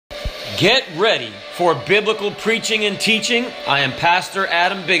Get ready for biblical preaching and teaching. I am Pastor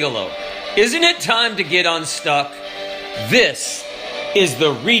Adam Bigelow. Isn't it time to get unstuck? This is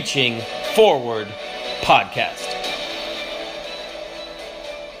the Reaching Forward podcast.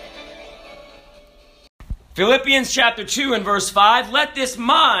 Philippians chapter 2 and verse 5, let this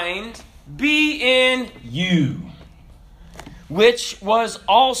mind be in you, which was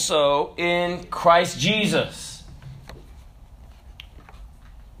also in Christ Jesus.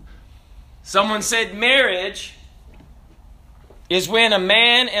 Someone said marriage is when a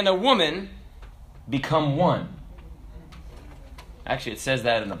man and a woman become one. Actually, it says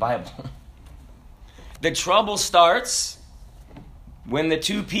that in the Bible. The trouble starts when the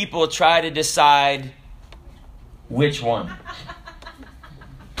two people try to decide which one.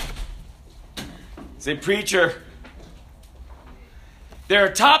 Say, preacher, there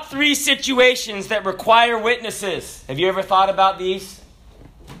are top 3 situations that require witnesses. Have you ever thought about these?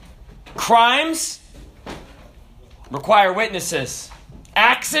 Crimes require witnesses.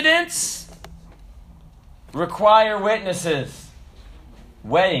 Accidents require witnesses.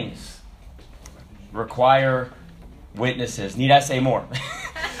 Weddings require witnesses. Need I say more?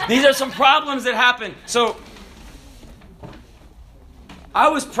 These are some problems that happen. So, I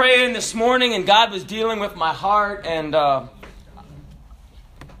was praying this morning and God was dealing with my heart, and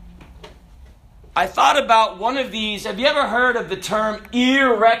I thought about one of these. Have you ever heard of the term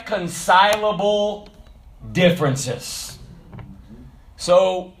irreconcilable differences?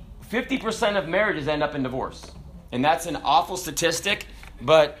 So 50% of marriages end up in divorce. And that's an awful statistic.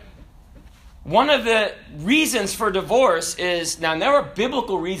 But one of the reasons for divorce is, now there are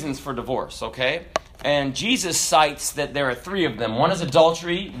biblical reasons for divorce, okay? And Jesus cites that there are 3 of them. One is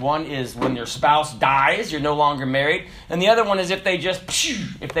adultery. One is when your spouse dies, you're no longer married. And the other one is if they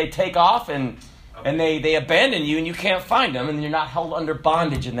take off and they abandon you and you can't find them, and you're not held under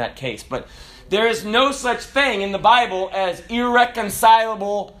bondage in that case. But there is no such thing in the Bible as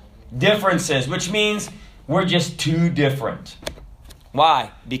irreconcilable differences, which means we're just too different. Why?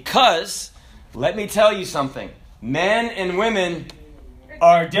 Because, let me tell you something, men and women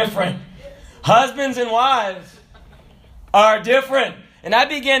are different. Husbands and wives are different. And I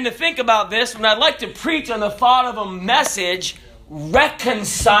began to think about this when I'd like to preach on the thought of a message,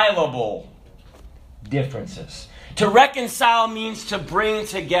 reconcilable differences. To reconcile means to bring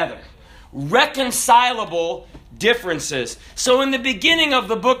together. Reconcilable differences. So in the beginning of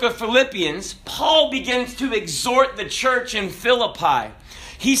the book of Philippians, Paul begins to exhort the church in Philippi.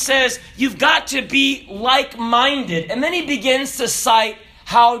 He says, you've got to be like-minded. And then he begins to cite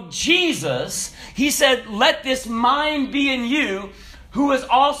how Jesus, he said, let this mind be in you,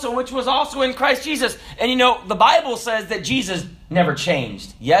 which was also in Christ Jesus. And you know, the Bible says that Jesus never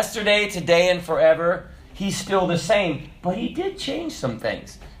changed. Yesterday, today, and forever, he's still the same. But he did change some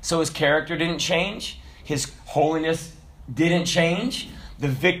things. So his character didn't change. His holiness didn't change. The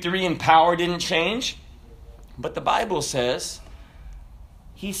victory and power didn't change. But the Bible says,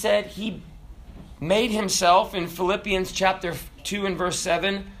 he said he made himself, in Philippians chapter 2 and verse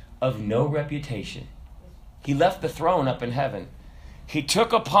 7, of no reputation. He left the throne up in heaven. He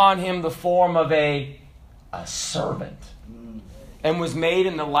took upon him the form of a servant and was made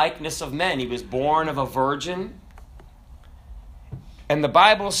in the likeness of men. He was born of a virgin. And the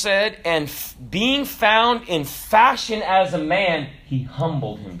Bible said, and being found in fashion as a man, he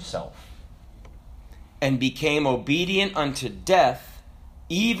humbled himself and became obedient unto death,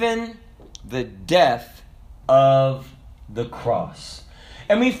 even the death of the cross.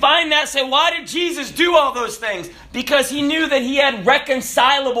 And we find that, say, why did Jesus do all those things? Because he knew that he had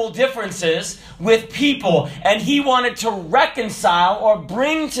reconcilable differences with people. And he wanted to reconcile or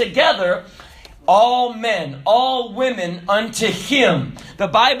bring together all men, all women unto him. The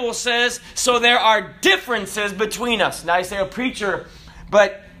Bible says, so there are differences between us. Now I say, preacher,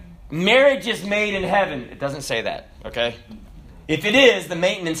 but marriage is made in heaven. It doesn't say that, okay? If it is, the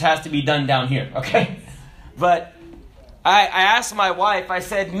maintenance has to be done down here, okay? But I asked my wife, I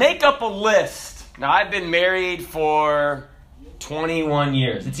said, make up a list. Now, I've been married for 21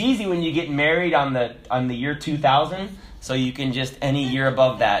 years. It's easy when you get married on the year 2000, so you can just, any year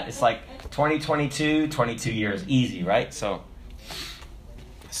above that. It's like 2022, 22 years. Easy, right? So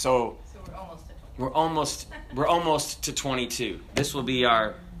we're almost to 22. This will be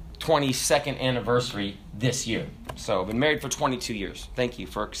our 22nd anniversary this year. So I've been married for 22 years. Thank you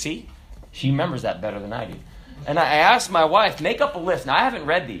see? She remembers that better than I do. And I asked my wife, make up a list. Now, I haven't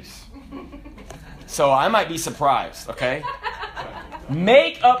read these, so I might be surprised, okay?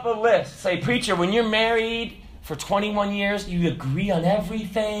 Make up a list. Say, preacher, when you're married for 21 years, you agree on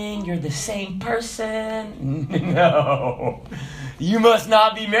everything, you're the same person. No, you must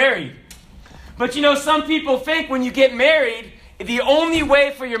not be married. But some people think when you get married, the only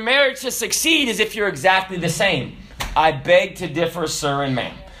way for your marriage to succeed is if you're exactly the same. I beg to differ, sir and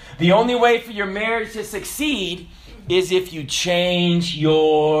ma'am. The only way for your marriage to succeed is if you change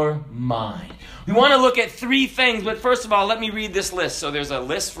your mind. We want to look at 3 things, but first of all, let me read this list. So there's a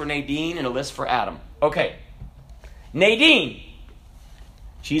list for Nadine and a list for Adam. Okay. Nadine,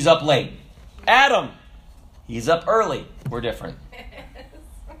 she's up late. Adam, he's up early. We're different.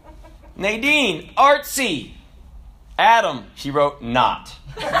 Nadine, artsy. Adam, she wrote not.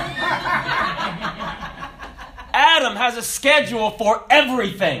 Adam has a schedule for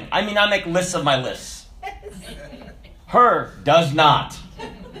everything. I make lists of my lists. Her does not.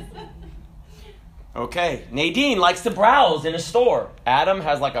 Okay, Nadine likes to browse in a store. Adam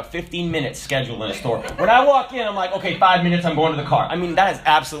has like a 15-minute schedule in a store. When I walk in, I'm like, okay, 5 minutes, I'm going to the car. That is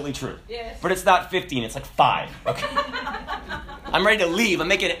absolutely true. Yes. But it's not 15, it's like 5. Okay. I'm ready to leave. I'm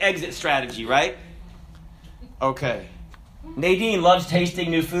making an exit strategy, right? Okay. Nadine loves tasting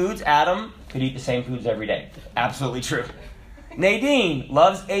new foods. Adam could eat the same foods every day. Absolutely true. Nadine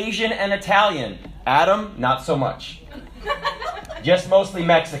loves Asian and Italian. Adam, not so much. Just mostly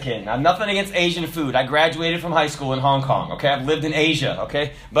Mexican. I'm nothing against Asian food. I graduated from high school in Hong Kong, okay? I've lived in Asia,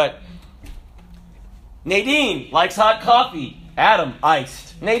 okay? But Nadine likes hot coffee. Adam,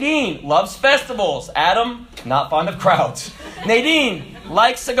 iced. Nadine loves festivals. Adam, not fond of crowds. Nadine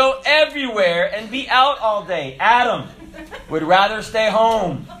likes to go everywhere and be out all day. Adam would rather stay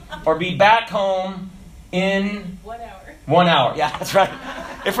home or be back home in 1 hour. 1 hour. Yeah, that's right.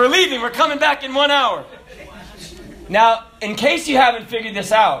 If we're leaving, we're coming back in 1 hour. Now, in case you haven't figured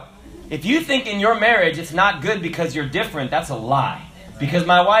this out, if you think in your marriage it's not good because you're different, that's a lie. Because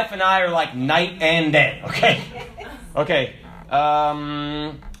my wife and I are like night and day, okay? Okay.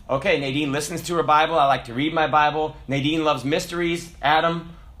 Okay, Nadine listens to her Bible. I like to read my Bible. Nadine loves mysteries.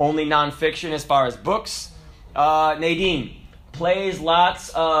 Adam, only nonfiction as far as books. Nadine plays lots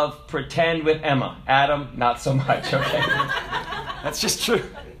of pretend with Emma. Adam, not so much, okay? That's just true.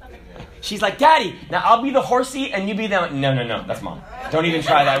 She's like, Daddy, now I'll be the horsey and you be the... No, that's Mom. Don't even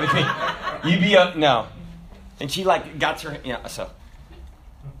try that with me. You be a... No. And she got her... so.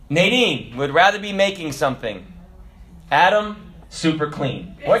 Nadine would rather be making something. Adam, super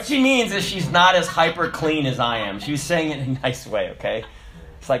clean. What she means is she's not as hyper clean as I am. She was saying it in a nice way, okay?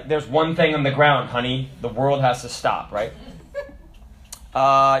 It's like, there's one thing on the ground, honey. The world has to stop, right?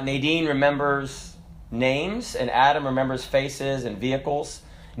 Nadine remembers names and Adam remembers faces and vehicles.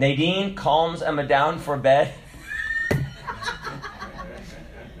 Nadine calms Emma down for bed.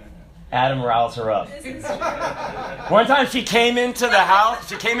 Adam riles her up. One time she came into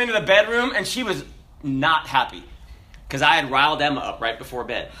the bedroom, and she was not happy. Because I had riled Emma up right before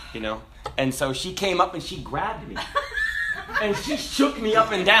bed, And so she came up and she grabbed me. And she shook me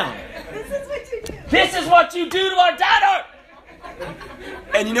up and down. This is what you do. This is what you do to our daughter!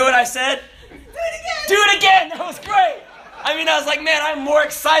 And you know what I said? Do it again! Do it again! That was great! I was like, man, I'm more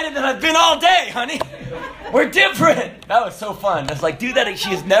excited than I've been all day, honey. We're different. That was so fun. I was like, do that. She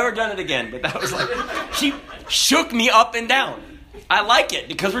has never done it again. But that was like, she shook me up and down. I like it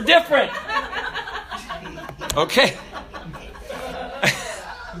because we're different. Okay.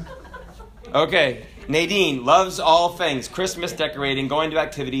 Okay. Nadine loves all things. Christmas decorating, going to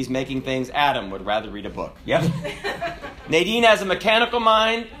activities, making things. Adam would rather read a book. Yep. Nadine has a mechanical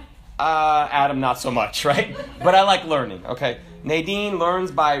mind. Adam, not so much, right? But I like learning, okay? Nadine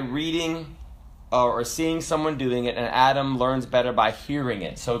learns by reading or seeing someone doing it, and Adam learns better by hearing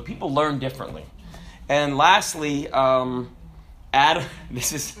it. So people learn differently. And lastly, Adam,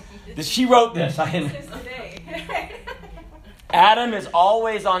 she wrote this. Adam is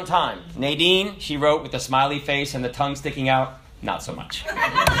always on time. Nadine, she wrote with a smiley face and the tongue sticking out, not so much.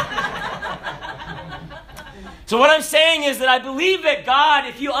 So what I'm saying is that I believe that God,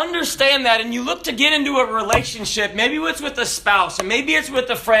 if you understand that and you look to get into a relationship, maybe it's with a spouse and maybe it's with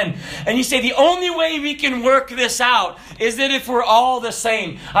a friend, and you say the only way we can work this out is that if we're all the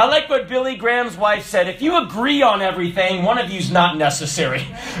same. I like what Billy Graham's wife said. If you agree on everything, one of you's not necessary.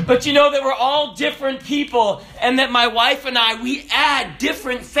 But you know that we're all different people and that my wife and I, we add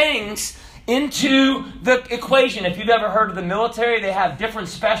different things into the equation. If you've ever heard of the military, they have different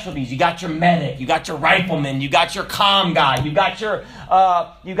specialties. You got your medic, you got your rifleman, you got your comm guy, you got your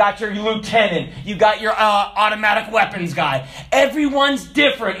lieutenant, you got your automatic weapons guy. Everyone's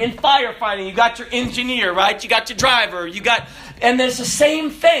different. In firefighting, you got your engineer, right? You got your driver, and there's the same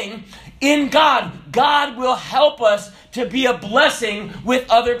thing in God. God will help us to be a blessing with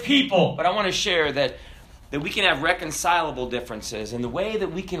other people. But I want to share that that we can have reconcilable differences, and the way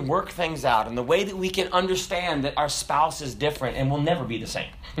that we can work things out, and the way that we can understand that our spouse is different and will never be the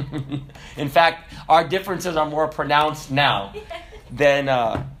same. In fact, our differences are more pronounced now than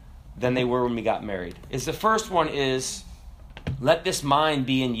they were when we got married. The first one is, let this mind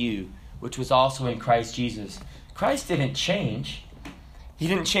be in you, which was also in Christ Jesus. Christ didn't change. He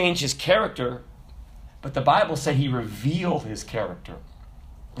didn't change his character, but the Bible said he revealed his character.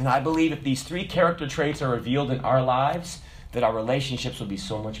 And I believe if these three character traits are revealed in our lives, that our relationships will be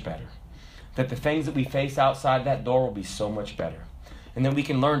so much better. That the things that we face outside that door will be so much better. And then we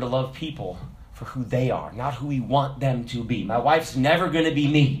can learn to love people for who they are, not who we want them to be. My wife's never going to be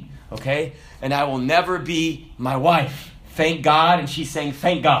me, okay? And I will never be my wife. Thank God. And she's saying,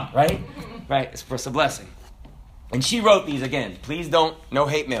 thank God, right? Right, it's a blessing. And she wrote these again. Please no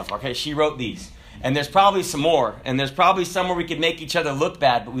hate mail, okay? She wrote these. And there's probably some more. And there's probably some where we could make each other look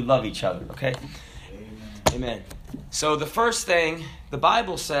bad, but we love each other, okay? Amen. So the first thing, the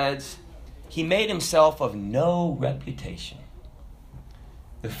Bible says, he made himself of no reputation.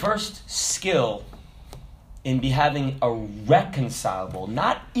 The first skill in having a reconcilable,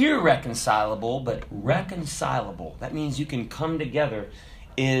 not irreconcilable, but reconcilable, that means you can come together,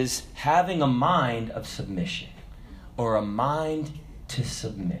 is having a mind of submission or a mind to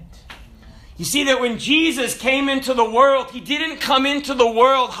submit. You see that when Jesus came into the world, he didn't come into the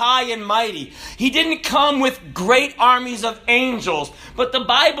world high and mighty. He didn't come with great armies of angels. But the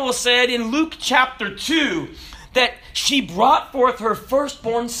Bible said in Luke chapter 2 that she brought forth her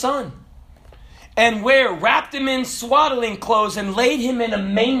firstborn son. And wrapped him in swaddling clothes and laid him in a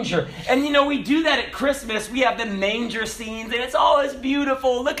manger. And we do that at Christmas. We have the manger scenes and it's always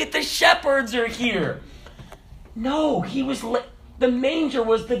beautiful. Look at the shepherds are here. No, the manger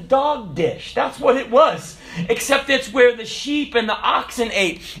was the dog dish. That's what it was. Except it's where the sheep and the oxen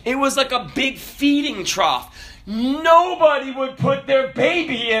ate. It was like a big feeding trough. Nobody would put their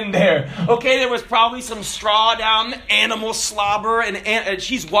baby in there. Okay, there was probably some straw down, the animal slobber, and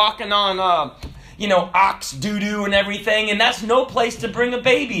she's walking on, ox doo-doo and everything. And that's no place to bring a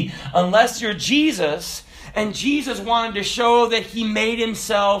baby unless you're Jesus. And Jesus wanted to show that he made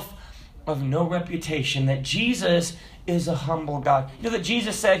himself of no reputation, that Jesus is a humble God. That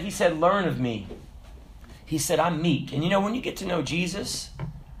Jesus said, he said, learn of me. He said, I'm meek. And when you get to know Jesus,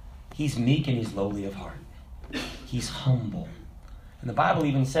 he's meek and he's lowly of heart. He's humble. And the Bible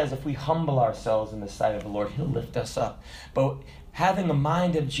even says if we humble ourselves in the sight of the Lord, he'll lift us up. But having a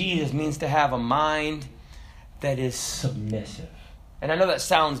mind of Jesus means to have a mind that is submissive. And I know that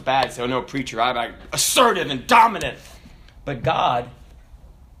sounds bad. So, no, preacher, I'm assertive and dominant. But God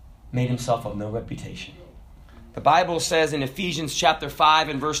made himself of no reputation. The Bible says in Ephesians chapter 5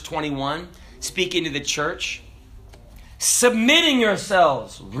 and verse 21, speaking to the church, submitting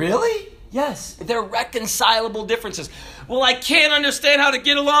yourselves. Really? Yes, they're reconcilable differences. Well, I can't understand how to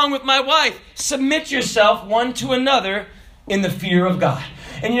get along with my wife. Submit yourself one to another in the fear of God.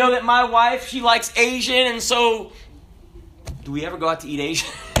 And that my wife, she likes Asian, and so, do we ever go out to eat Asian?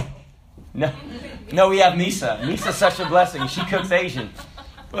 No, we have Misa. Misa's such a blessing. She cooks Asian.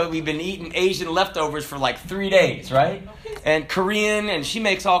 Well, we've been eating Asian leftovers for like 3 days, right? And Korean, and she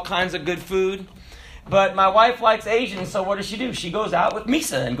makes all kinds of good food. But my wife likes Asian, so what does she do? She goes out with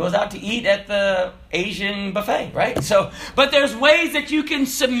Misa and goes out to eat at the Asian buffet, right? So, but there's ways that you can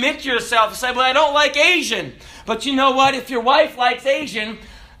submit yourself and say, well, I don't like Asian. But you know what? If your wife likes Asian,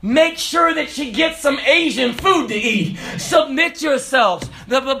 make sure that she gets some Asian food to eat. Submit yourselves.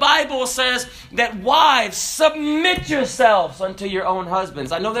 The Bible says that wives, submit yourselves unto your own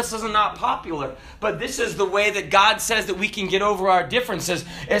husbands. I know this is not popular, but this is the way that God says that we can get over our differences.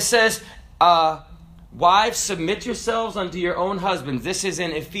 It says, wives, submit yourselves unto your own husbands. This is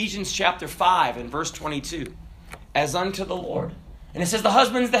in Ephesians chapter 5 and verse 22. As unto the Lord. And it says the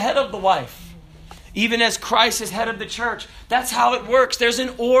husband's the head of the wife. Even as Christ is head of the church. That's how it works. There's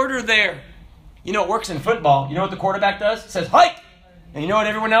an order there. It works in football. You know what the quarterback does? It says, hike! And you know what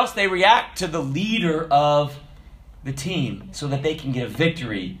everyone else? They react to the leader of the team so that they can get a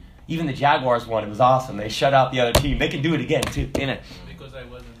victory. Even the Jaguars won. It was awesome. They shut out the other team. They can do it again, too. Because I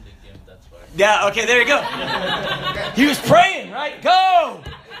wasn't the game, that's why. Yeah, okay, there you go. He was praying, right? Go!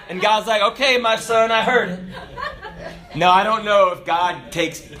 And God's like, okay, my son, I heard it. No, I don't know if God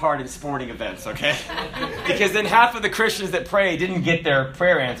takes part in sporting events, okay? Because then half of the Christians that pray didn't get their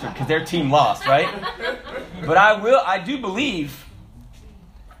prayer answered because their team lost, right? But I do believe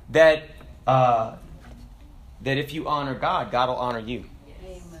that if you honor God, God will honor you.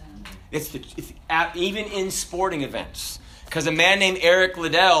 Amen. It's even in sporting events. Because a man named Eric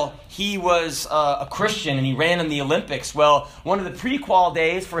Liddell, he was a Christian and he ran in the Olympics. Well, one of the pre-qual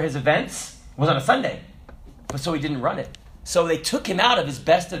days for his events was on a Sunday. but so he didn't run it. So they took him out of his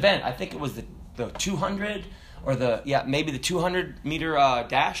best event. I think it was the 200 or maybe the 200 meter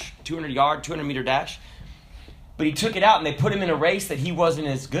dash, 200 meter dash. But he took it out and they put him in a race that he wasn't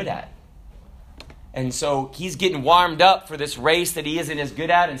as good at. And so he's getting warmed up for this race that he isn't as good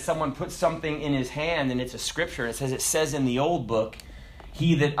at, and someone puts something in his hand, and it's a scripture. It says in the old book,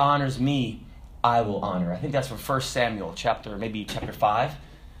 "He that honors me, I will honor." I think that's from 1 Samuel, chapter 5.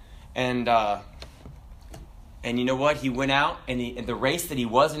 And you know what? He went out, and the race that he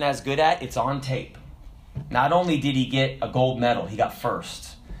wasn't as good at, it's on tape. Not only did he get a gold medal, he got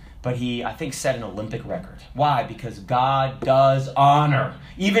first. But he, I think, set an Olympic record. Why? Because God does honor,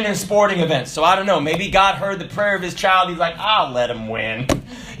 even in sporting events. So I don't know, maybe God heard the prayer of his child. He's like, I'll let him win.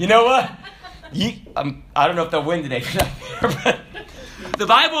 You know what? I don't know if they'll win today. The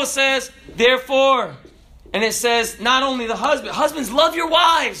Bible says, therefore, and it says, not only the husbands, love your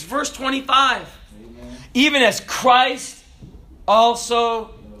wives, verse 25. Amen. Even as Christ also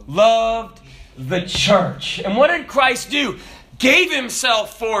loved the church. And what did Christ do? Gave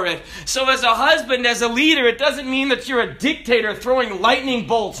himself for it. So as a husband, as a leader, it doesn't mean that you're a dictator throwing lightning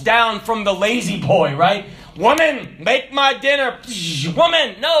bolts down from the lazy boy, right? Woman, make my dinner.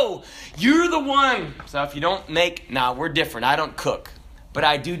 Woman, no. You're the one. So if you don't we're different. I don't cook. But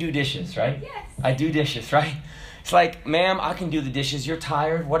I do dishes, right? Yes. I do dishes, right? It's like, ma'am, I can do the dishes. You're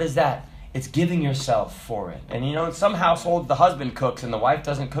tired. What is that? It's giving yourself for it. And in some households, the husband cooks and the wife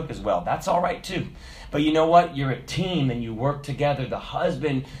doesn't cook as well. That's all right too. But you know what? You're a team and you work together. The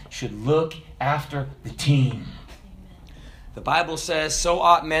husband should look after the team. Amen. The Bible says, so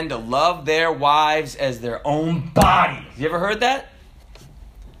ought men to love their wives as their own bodies. You ever heard that?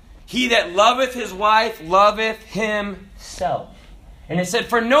 He that loveth his wife loveth himself. And it said,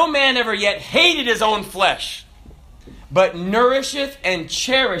 for no man ever yet hated his own flesh, but nourisheth and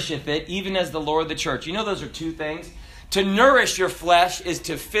cherisheth it, even as the Lord of the church. You know those are two things. To nourish your flesh is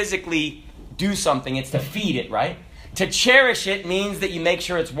to physically do something. It's to feed it, right? To cherish it means that you make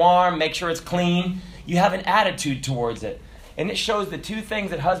sure it's warm, make sure it's clean. You have an attitude towards it. And it shows the two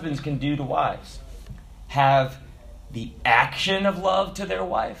things that husbands can do to wives. Have the action of love to their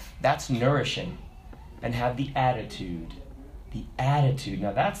wife. That's nourishing. And have the attitude. The attitude.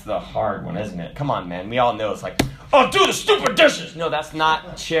 Now that's the hard one, isn't it? Come on, man. We all know it's like, oh, do the stupid dishes. No, that's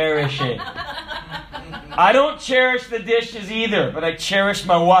not cherishing. I don't cherish the dishes either, but I cherish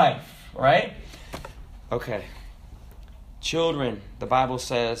my wife. Right? Okay. Children, the Bible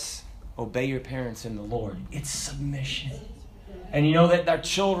says, obey your parents in the Lord. It's submission. And you know that our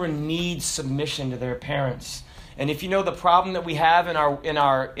children need submission to their parents. And if you know the problem that we have in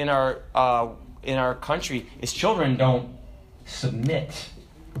our country is children don't submit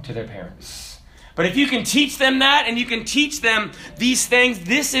to their parents. But if you can teach them that and you can teach them these things,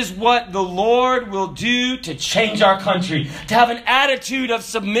 this is what the Lord will do to change our country. To have an attitude of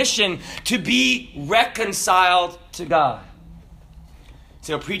submission, to be reconciled to God.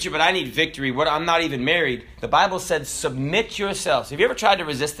 So, preacher, but I need victory. I'm not even married. The Bible said, submit yourselves. Have you ever tried to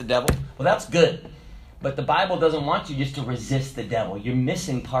resist the devil? Well, that's good. But the Bible doesn't want you just to resist the devil. You're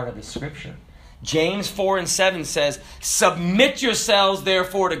missing part of the scripture. James 4:7 says, submit yourselves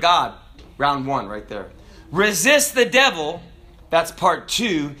therefore to God. Round 1 right there. Resist the devil. That's part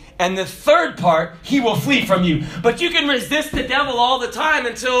 2. And the third part, he will flee from you. But you can resist the devil all the time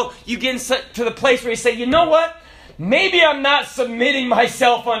until you get to the place where you say, you know what? Maybe I'm not submitting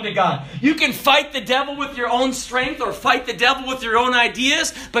myself unto God. You can fight the devil with your own strength or fight the devil with your own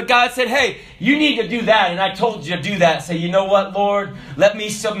ideas. But God said, hey, you need to do that. And I told you to do that. Say, you know what, Lord? Let me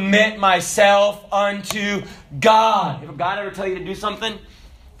submit myself unto God. If God ever tell you to do something?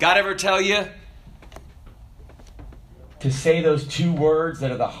 God ever tell you to say those 2 words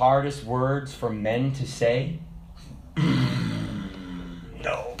that are the hardest words for men to say?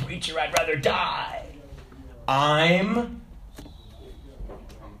 No, preacher, I'd rather die. I'm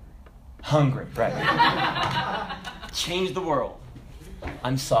hungry. Right. Change the world.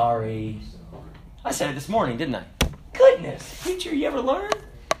 I'm sorry. I said it this morning, didn't I? Goodness, preacher, you ever learn?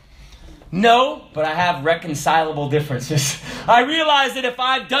 No, but I have reconcilable differences. I realize that if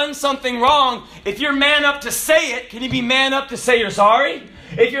I've done something wrong, if you're man up to say it, can you be man up to say you're sorry?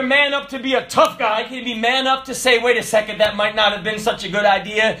 If you're man up to be a tough guy, can you be man up to say, wait a second, that might not have been such a good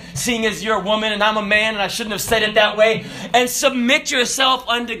idea, seeing as you're a woman and I'm a man and I shouldn't have said it that way. And submit yourself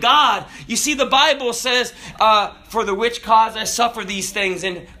unto God. You see, the Bible says, for the which cause I suffer these things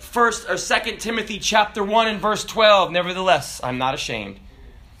in 2 Timothy chapter 1 and verse 12. Nevertheless, I'm not ashamed.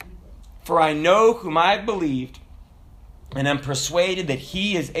 For I know whom I have believed, and am persuaded that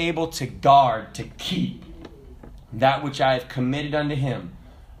he is able to guard, to keep that which I have committed unto him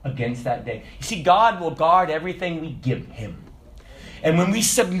against that day. You see, God will guard everything we give him. And when we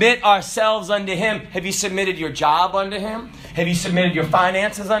submit ourselves unto him, have you submitted your job unto him? Have you submitted your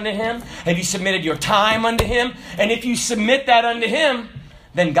finances unto him? Have you submitted your time unto him? And if you submit that unto him,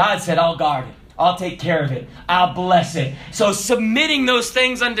 then God said, I'll guard it. I'll take care of it. I'll bless it. So submitting those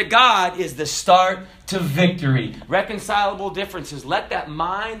things unto God is the start to victory. Reconcilable differences. Let that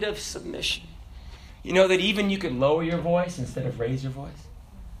mind of submission. You know that even you can lower your voice instead of raise your voice?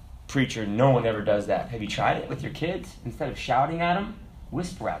 Preacher, no one ever does that. Have you tried it with your kids? Instead of shouting at them,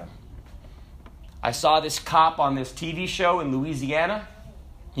 whisper at them. I saw this cop on this TV show in Louisiana.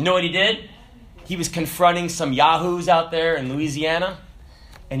 You know what he did? He was confronting some yahoos out there in Louisiana,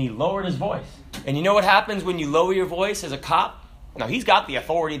 and he lowered his voice. And you know what happens when you lower your voice as a cop? Now, he's got the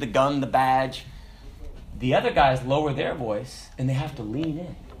authority, the gun, the badge. The other guys lower their voice, and they have to lean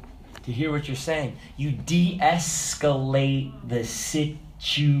in to hear what you're saying. You de-escalate the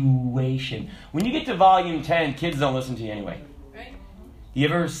situation. When you get to volume 10, kids don't listen to you anyway. Right. You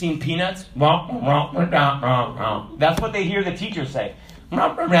ever seen Peanuts? That's what they hear the teacher say.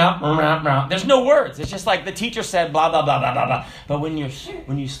 There's no words. It's just like the teacher said, blah, blah, blah, blah, blah, blah. But when you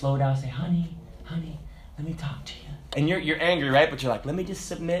slow down, say, honey, let me talk to you. And you're angry, right? But you're like, let me just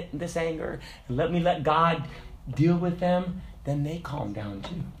submit this anger and let God deal with them. Then they calm down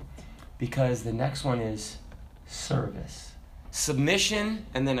too. Because the next one is service. Submission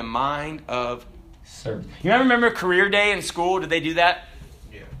and then a mind of service. You remember career day in school? Did they do that?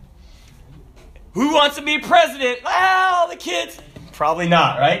 Yeah. Who wants to be president? Well, the kids. Probably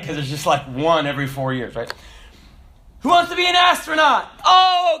not, right? Because there's just like one every 4 years, right? Who wants to be an astronaut?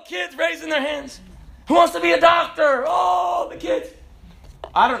 Oh, kids raising their hands. Who wants to be a doctor? Oh, the kids.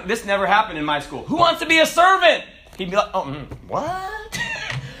 This never happened in my school. Who wants to be a servant? He'd be like, what?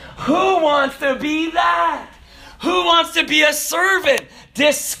 Who wants to be that? Who wants to be a servant?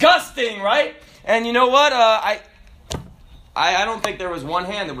 Disgusting, right? And you know what? I don't think there was one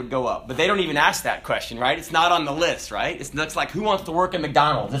hand that would go up. But they don't even ask that question, right? It's not on the list, right? It's like, who wants to work at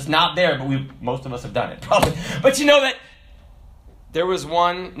McDonald's? It's not there, but most of us have done it, probably. But you know that there was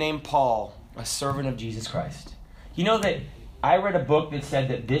one named Paul, a servant of Jesus Christ. You know that I read a book that said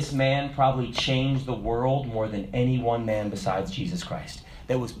that this man probably changed the world more than any one man besides Jesus Christ.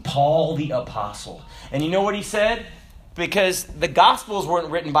 That was Paul the Apostle. And you know what he said? Because the Gospels weren't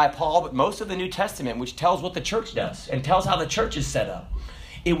written by Paul, but most of the New Testament, which tells what the church does and tells how the church is set up,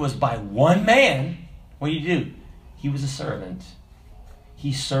 it was by one man. What do you do? He was a servant.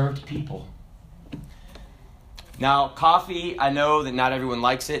 He served people. Now, coffee, I know that not everyone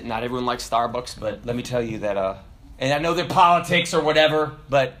likes it. Not everyone likes Starbucks, but let me tell you that, and I know they're politics or whatever,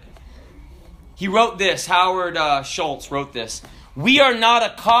 but he wrote this. Howard Schultz wrote this. We are not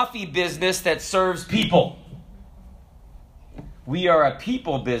a coffee business that serves people. We are a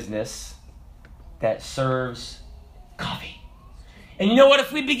people business that serves coffee. And you know what?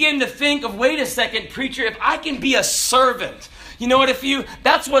 If we begin to think of, wait a second, preacher, if I can be a servant, you know what?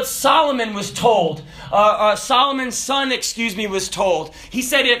 That's what Solomon was told. Solomon's son, was told. He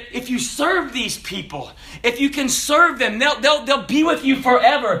said, if you serve these people, if you can serve them, they'll be with you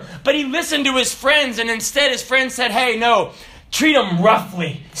forever. But he listened to his friends, and instead his friends said, hey, no, treat them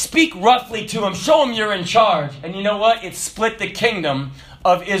roughly. Speak roughly to them. Show them you're in charge. And you know what? It split the kingdom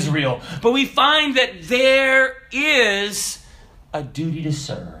of Israel. But we find that there is a duty to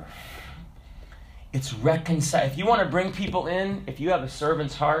serve. It's reconcile. If you want to bring people in, if you have a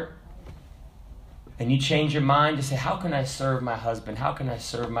servant's heart, and you change your mind to say, how can I serve my husband? How can I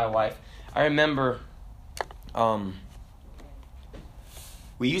serve my wife? I remember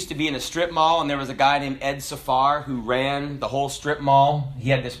we used to be in a strip mall, and there was a guy named Ed Safar who ran the whole strip mall. He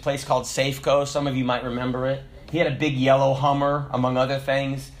had this place called Safeco. Some of you might remember it. He had a big yellow Hummer, among other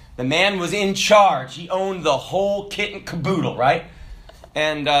things. The man was in charge. He owned the whole kit and caboodle, right?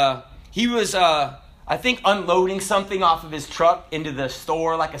 And he was, I think, unloading something off of his truck into the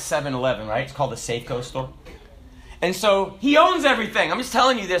store, like a 7-Eleven, right? It's called the Safeco store. And so he owns everything. I'm just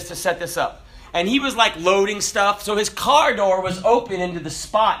telling you this to set this up. And he was like loading stuff. So his car door was open into the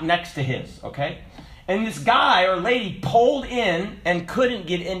spot next to his, okay? And this guy or lady pulled in and couldn't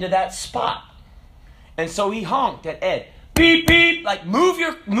get into that spot. And so he honked at Ed. Beep, beep, like move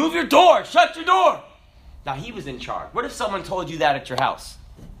your door, shut your door. Now he was in charge. What if someone told you that at your house?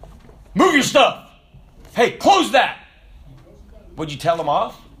 Move your stuff. Hey, close that. Would you tell him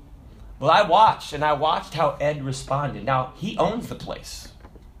off? Well, I watched how Ed responded. Now, he owns the place.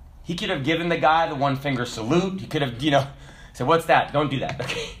 He could have given the guy the one-finger salute. He could have, said, what's that? Don't do that.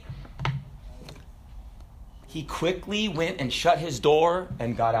 Okay. He quickly went and shut his door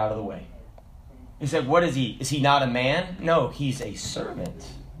and got out of the way. He said, what is he? Is he not a man? No, he's a servant.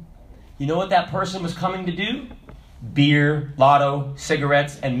 You know what that person was coming to do? Beer, lotto,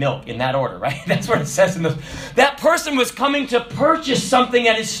 cigarettes, and milk in that order, right? That's what it says in those. That person was coming to purchase something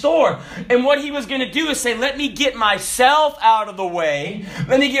at his store. And what he was going to do is say, let me get myself out of the way.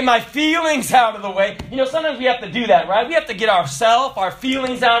 Let me get my feelings out of the way. You know, sometimes we have to do that, right? We have to get ourselves, our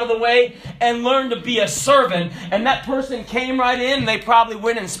feelings out of the way and learn to be a servant. And that person came right in and they probably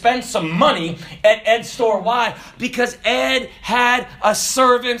went and spent some money at Ed's store. Why? Because Ed had a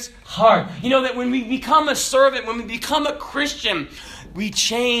servant's heart. You know that when we become a servant, when we become a Christian, we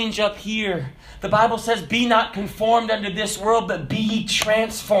change up here. The Bible says, be not conformed unto this world, but be ye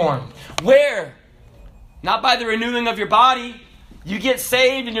transformed. Where? Not by the renewing of your body. You get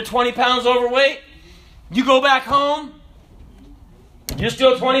saved and you're 20 pounds overweight. You go back home, you're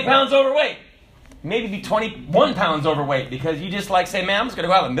still 20 pounds overweight. Maybe be 21 pounds overweight because you just like say, man, I'm just going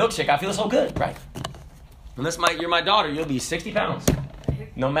to go have a milkshake. I feel so good, right? Unless you're my daughter, you'll be 60 pounds.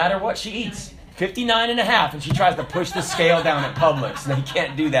 No matter what she eats. 59 and a half, and she tries to push the scale down at Publix. They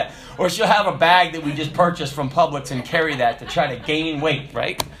can't do that. Or she'll have a bag that we just purchased from Publix and carry that to try to gain weight,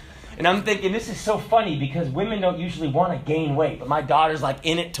 right? And I'm thinking, this is so funny because women don't usually want to gain weight. But my daughter's like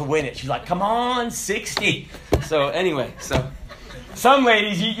in it to win it. She's like, come on, 60. So anyway, some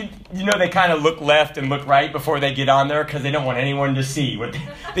ladies, you know, they kind of look left and look right before they get on there because they don't want anyone to see.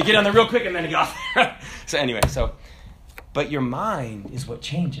 They get on there real quick and then they get off there. So anyway, but your mind is what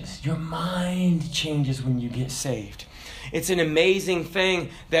changes. Your mind changes when you get saved. It's an amazing thing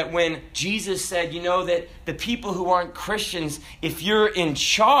that when Jesus said, you know, that the people who aren't Christians, if you're in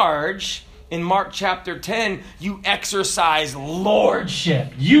charge, in Mark chapter 10, you exercise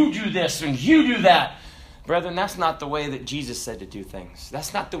lordship. You do this and you do that. Brethren, that's not the way that Jesus said to do things.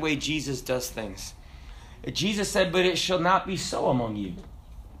 That's not the way Jesus does things. Jesus said, but it shall not be so among you.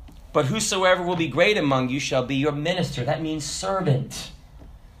 But whosoever will be great among you shall be your minister. That means servant.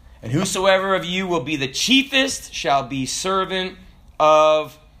 And whosoever of you will be the chiefest shall be servant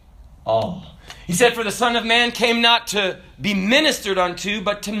of all. He said, for the Son of Man came not to be ministered unto,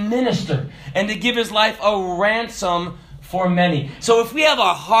 but to minister, and to give his life a ransom for many. So if we have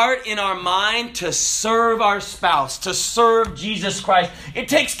our heart in our mind to serve our spouse, to serve Jesus Christ, it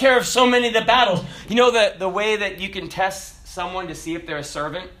takes care of so many of the battles. You know the way that you can test someone to see if they're a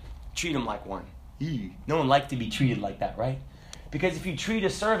servant? Treat them like one. No one likes to be treated like that, right? Because if you treat a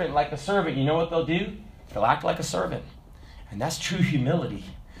servant like a servant, you know what they'll do? They'll act like a servant. And that's true humility.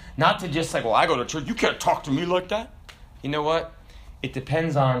 Not to just like, well, I go to church. You can't talk to me like that. You know what? It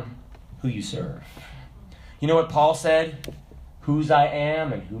depends on who you serve. You know what Paul said? Whose I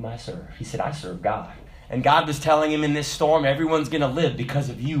am and whom I serve. He said, I serve God. And God was telling him in this storm, everyone's going to live because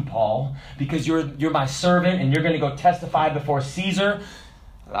of you, Paul. Because you're my servant and you're going to go testify before Caesar.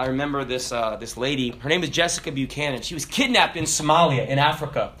 I remember this lady, her name is Jessica Buchanan. She was kidnapped in Somalia, in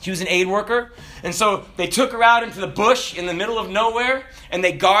Africa. She was an aid worker. And so they took her out into the bush in the middle of nowhere, and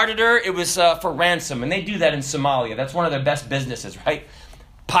they guarded her. It was for ransom. And they do that in Somalia. That's one of their best businesses, right?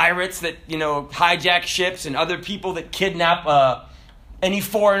 Pirates that, hijack ships and other people that kidnap any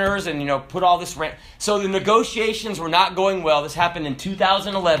foreigners and, put all this... So the negotiations were not going well. This happened in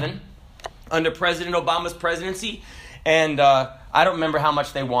 2011 under President Obama's presidency. And... I don't remember how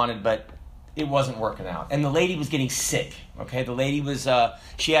much they wanted, but it wasn't working out. And the lady was getting sick, okay? The lady was,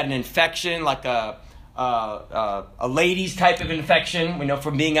 she had an infection, like a lady's type of infection,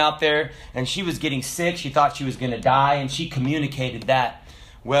 from being out there. And she was getting sick. She thought she was going to die, and she communicated that.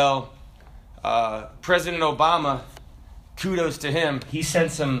 Well, President Obama, kudos to him, he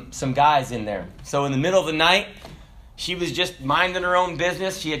sent some guys in there. So in the middle of the night, she was just minding her own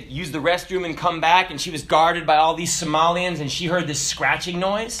business. She had used the restroom and come back, and she was guarded by all these Somalians, and she heard this scratching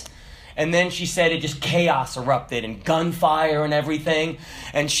noise. And then she said it just chaos erupted and gunfire and everything.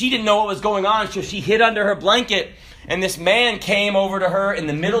 And she didn't know what was going on, so she hid under her blanket. And this man came over to her in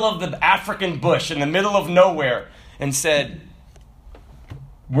the middle of the African bush, in the middle of nowhere, and said,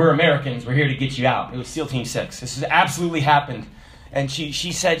 we're Americans. We're here to get you out. It was SEAL Team 6. This has absolutely happened. And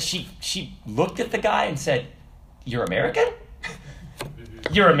she said, she looked at the guy and said, you're American?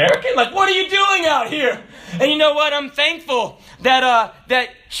 You're American? Like, what are you doing out here? And you know what? I'm thankful that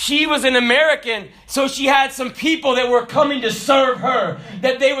she was an American, so she had some people that were coming to serve her,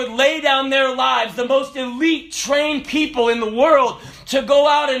 that they would lay down their lives, the most elite trained people in the world, to go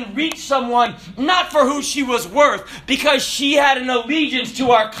out and reach someone, not for who she was worth, because she had an allegiance to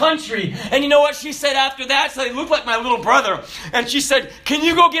our country. And you know what she said after that? So they looked like my little brother. And she said, can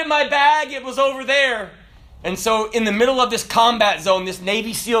you go get my bag? It was over there. And so in the middle of this combat zone, this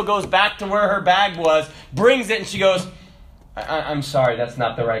Navy SEAL goes back to where her bag was, brings it, and she goes, I'm sorry, that's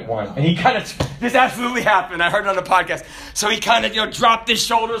not the right one. And he kind of, this absolutely happened. I heard it on the podcast. So he kind of, dropped his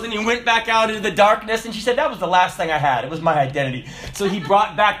shoulders and he went back out into the darkness. And she said, that was the last thing I had. It was my identity. So he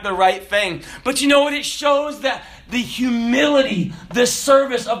brought back the right thing. But you know what? It shows that the humility, the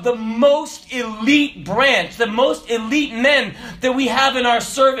service of the most elite branch, the most elite men that we have in our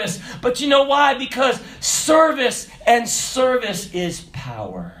service. But you know why? Because service is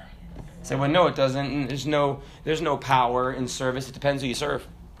power. Say, well, no, it doesn't. There's no power in service. It depends who you serve.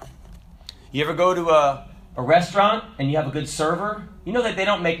 You ever go to a restaurant and you have a good server? You know that they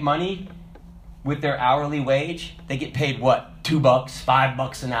don't make money with their hourly wage? They get paid what? $2,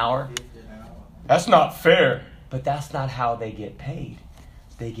 $5 an hour? That's not fair. But that's not how they get paid.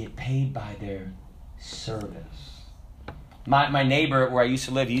 They get paid by their service. My neighbor where I used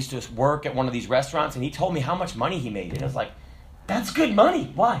to live, he used to work at one of these restaurants, and he told me how much money he made. And I was like, that's good money.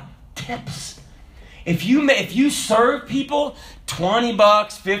 Why? Tips. If you serve people $20,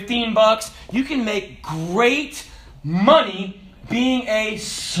 $15, you can make great money being a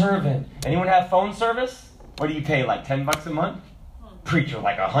servant. Anyone have phone service? What do you pay, like $10 a month? Preacher,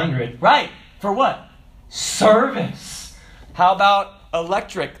 like $100. Right. For what? Service. How about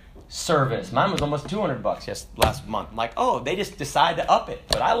electric service? Mine was almost $200 last month. I'm like, oh, they just decide to up it.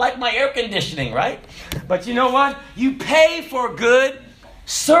 But I like my air conditioning, right? But you know what? You pay for good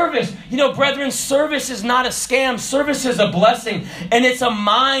service. You know, brethren, service is not a scam. Service is a blessing. And it's a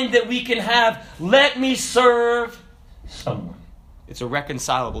mind that we can have. Let me serve someone. It's a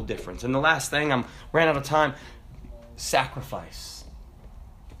reconcilable difference. And the last thing, ran out of time. Sacrifice.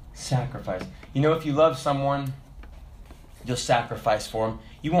 Sacrifice. You know, if you love someone, you'll sacrifice for them.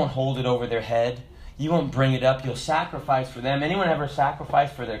 You won't hold it over their head. You won't bring it up. You'll sacrifice for them. Anyone ever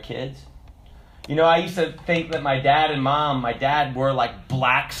sacrifice for their kids? You know, I used to think that my dad wore like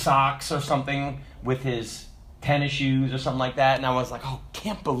black socks or something with his tennis shoes or something like that. And I was like, oh,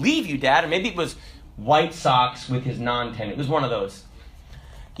 can't believe you, Dad. Or maybe it was white socks with his non-tennis. It was one of those.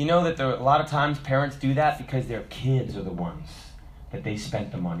 You know that a lot of times parents do that because their kids are the ones that they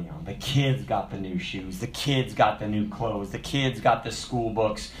spent the money on. The kids got the new shoes. The kids got the new clothes. The kids got the school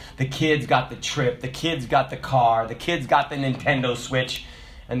books. The kids got the trip. The kids got the car. The kids got the Nintendo Switch.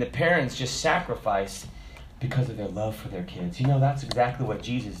 And the parents just sacrificed because of their love for their kids. You know, that's exactly what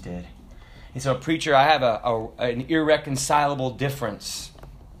Jesus did. And so, preacher, I have an irreconcilable difference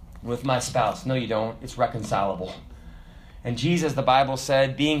with my spouse. No, you don't. It's reconcilable. And Jesus, the Bible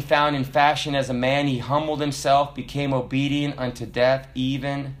said, being found in fashion as a man, he humbled himself, became obedient unto death,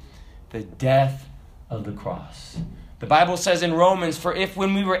 even the death of the cross. The Bible says in Romans, for if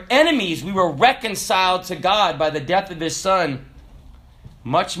when we were enemies, we were reconciled to God by the death of his Son,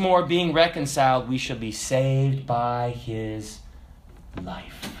 much more being reconciled, we shall be saved by his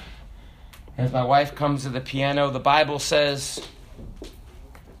life. As my wife comes to the piano, the Bible says,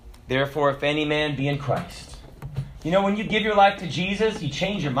 therefore, if any man be in Christ. You know, when you give your life to Jesus, you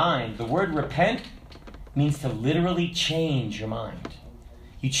change your mind. The word repent means to literally change your mind.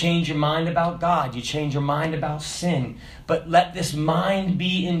 You change your mind about God. You change your mind about sin. But let this mind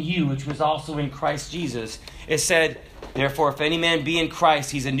be in you, which was also in Christ Jesus. It said, therefore, if any man be in Christ,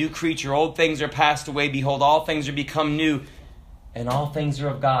 he's a new creature. Old things are passed away. Behold, all things are become new. And all things are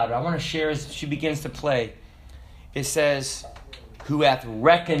of God. I want to share as she begins to play. It says, who hath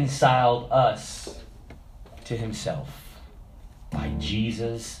reconciled us to himself by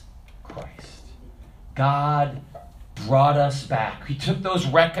Jesus Christ. God brought us back. He took those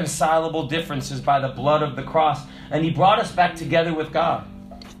reconcilable differences by the blood of the cross, and he brought us back together with God.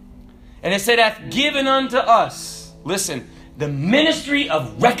 And it said, hath given unto us, listen, the ministry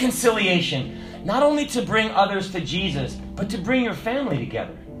of reconciliation, not only to bring others to Jesus, but to bring your family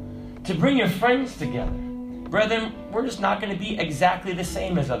together, to bring your friends together. Brethren, we're just not going to be exactly the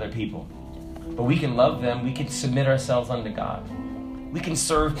same as other people. But we can love them. We can submit ourselves unto God. We can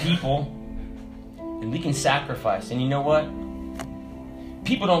serve people. And we can sacrifice. And you know what?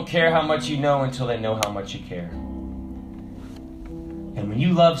 People don't care how much you know until they know how much you care. And when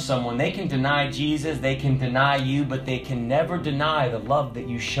you love someone, they can deny Jesus, they can deny you, but they can never deny the love that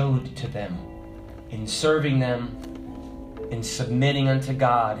you showed to them in serving them, in submitting unto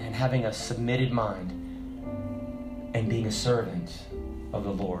God, and having a submitted mind, and being a servant of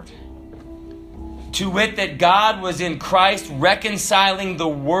the Lord. To wit, that God was in Christ reconciling the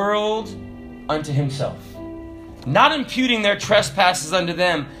world unto himself, not imputing their trespasses unto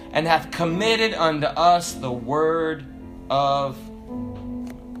them, and hath committed unto us the word of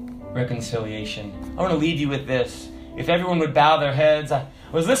reconciliation. I want to leave you with this. If everyone would bow their heads. I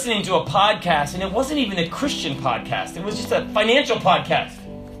was listening to a podcast, and it wasn't even a Christian podcast. It was just a financial podcast.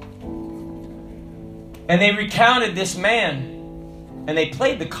 And they recounted this man, and they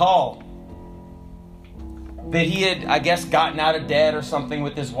played the call that he had, I guess, gotten out of debt or something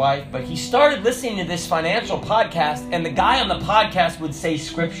with his wife. But he started listening to this financial podcast, and the guy on the podcast would say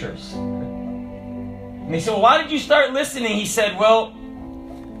scriptures. And they said, well, why did you start listening? He said,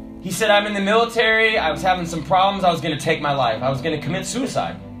 I'm in the military. I was having some problems. I was going to take my life. I was going to commit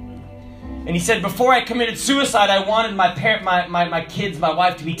suicide. And he said, before I committed suicide, I wanted my kids, my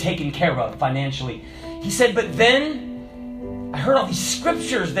wife to be taken care of financially. He said, but then I heard all these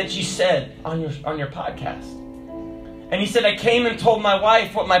scriptures that you said on your podcast. And he said, I came and told my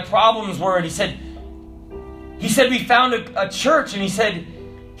wife what my problems were. And he said, we found a church. And he said,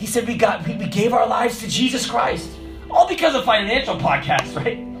 we gave our lives to Jesus Christ. All because of financial podcasts,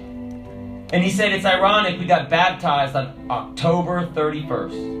 right? And he said, it's ironic, we got baptized on October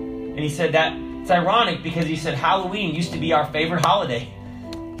 31st. And he said that it's ironic because he said Halloween used to be our favorite holiday.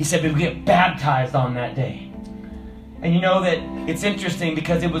 He said we get baptized on that day. And you know that it's interesting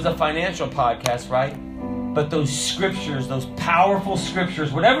because it was a financial podcast, right? But those scriptures, those powerful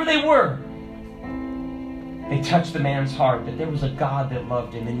scriptures, whatever they were, they touched the man's heart, that there was a God that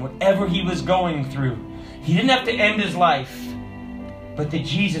loved him. And whatever he was going through, he didn't have to end his life, but that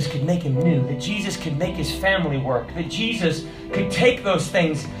Jesus could make him new, that Jesus could make his family work, that Jesus could take those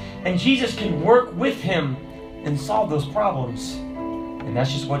things and Jesus could work with him and solve those problems. And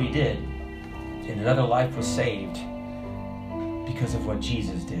that's just what he did. And another life was saved because of what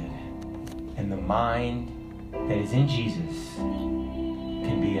Jesus did. And the mind that is in Jesus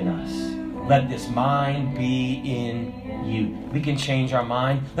can be in us. Let this mind be in you. We can change our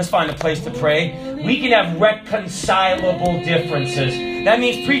mind. Let's find a place to pray. We can have reconcilable differences. That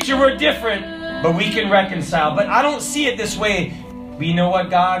means, preacher, we're different, but we can reconcile. But I don't see it this way. But you know what,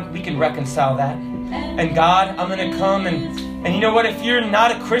 God? We can reconcile that. And God, I'm going to come and you know what? If you're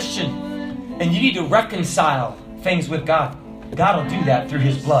not a Christian and you need to reconcile things with God, God will do that through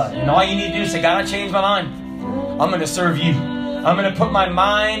His blood. And all you need to do is say, God, I changed my mind. I'm going to serve you. I'm going to put my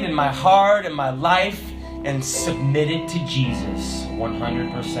mind and my heart and my life and submit it to Jesus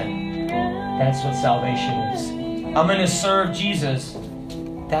 100%. That's what salvation is. I'm going to serve Jesus.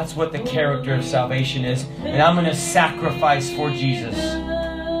 That's what the character of salvation is. And I'm going to sacrifice for Jesus.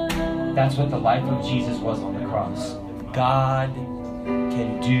 That's what the life of Jesus was on the cross. God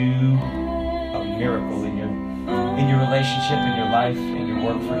can do a miracle in your relationship, in your life, in your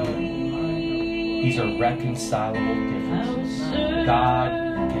work for Him. These are reconcilable differences. God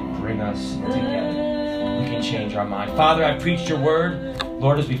can bring us together. We can change our mind. Father, I preached your word.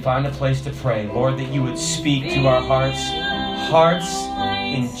 Lord, as we find a place to pray, Lord, that you would speak to our hearts. Hearts,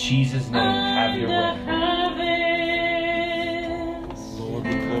 in Jesus' name, have your way. Lord,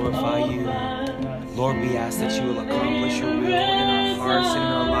 we glorify you. Lord, we ask that you will accomplish your will in our hearts and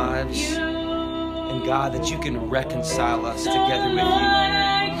in our lives. And God, that you can reconcile us together with you.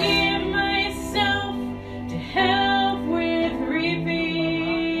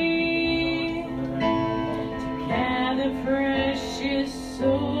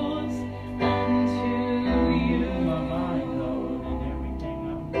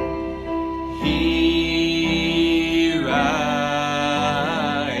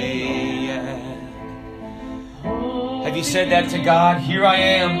 Said that to God, here I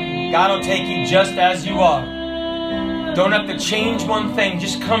am. God will take you just as you are. Don't have to change one thing.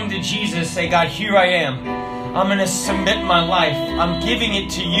 Just come to Jesus. Say, God, here I am. I'm going to submit my life. I'm giving it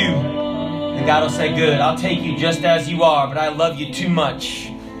to you. And God will say, good, I'll take you just as you are, but I love you too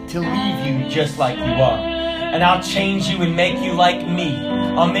much to leave you just like you are. And I'll change you and make you like me.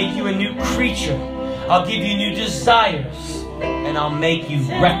 I'll make you a new creature. I'll give you new desires. And I'll make you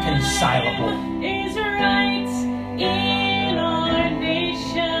reconcilable.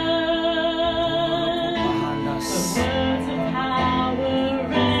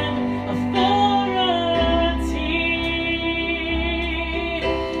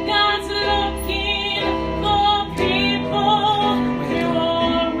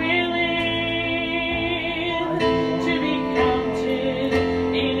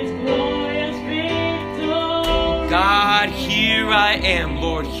 Here I am,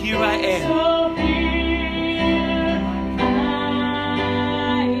 Lord, here I am.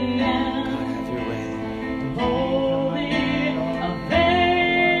 God, have your way. Lord,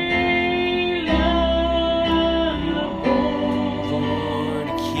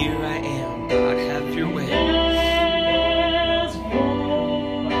 here I am. God, have your way.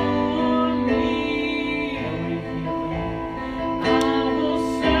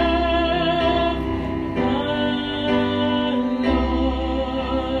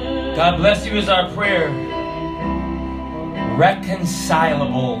 God bless you is our prayer.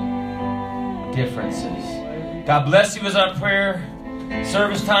 Reconcilable differences. God bless you is our prayer.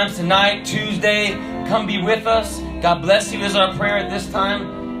 Service times tonight, Tuesday. Come be with us. God bless you is our prayer at this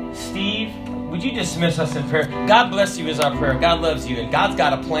time. Steve, would you dismiss us in prayer? God bless you is our prayer. God loves you, and God's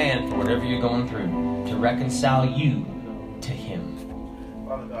got a plan for whatever you're going through to reconcile you to Him.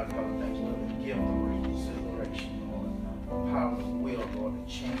 Father God, thanks for the gift of reconsideration, Lord. Power of will, Lord,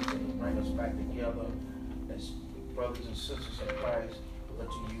 to change and to bring us back together as brothers and sisters in Christ, but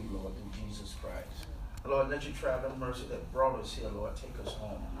to you, Lord, through Jesus Christ. Lord, let your traveling mercy that brought us here, Lord, take us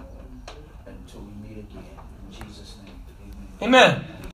home, Lord, until we meet again. In Jesus' name, amen. Amen.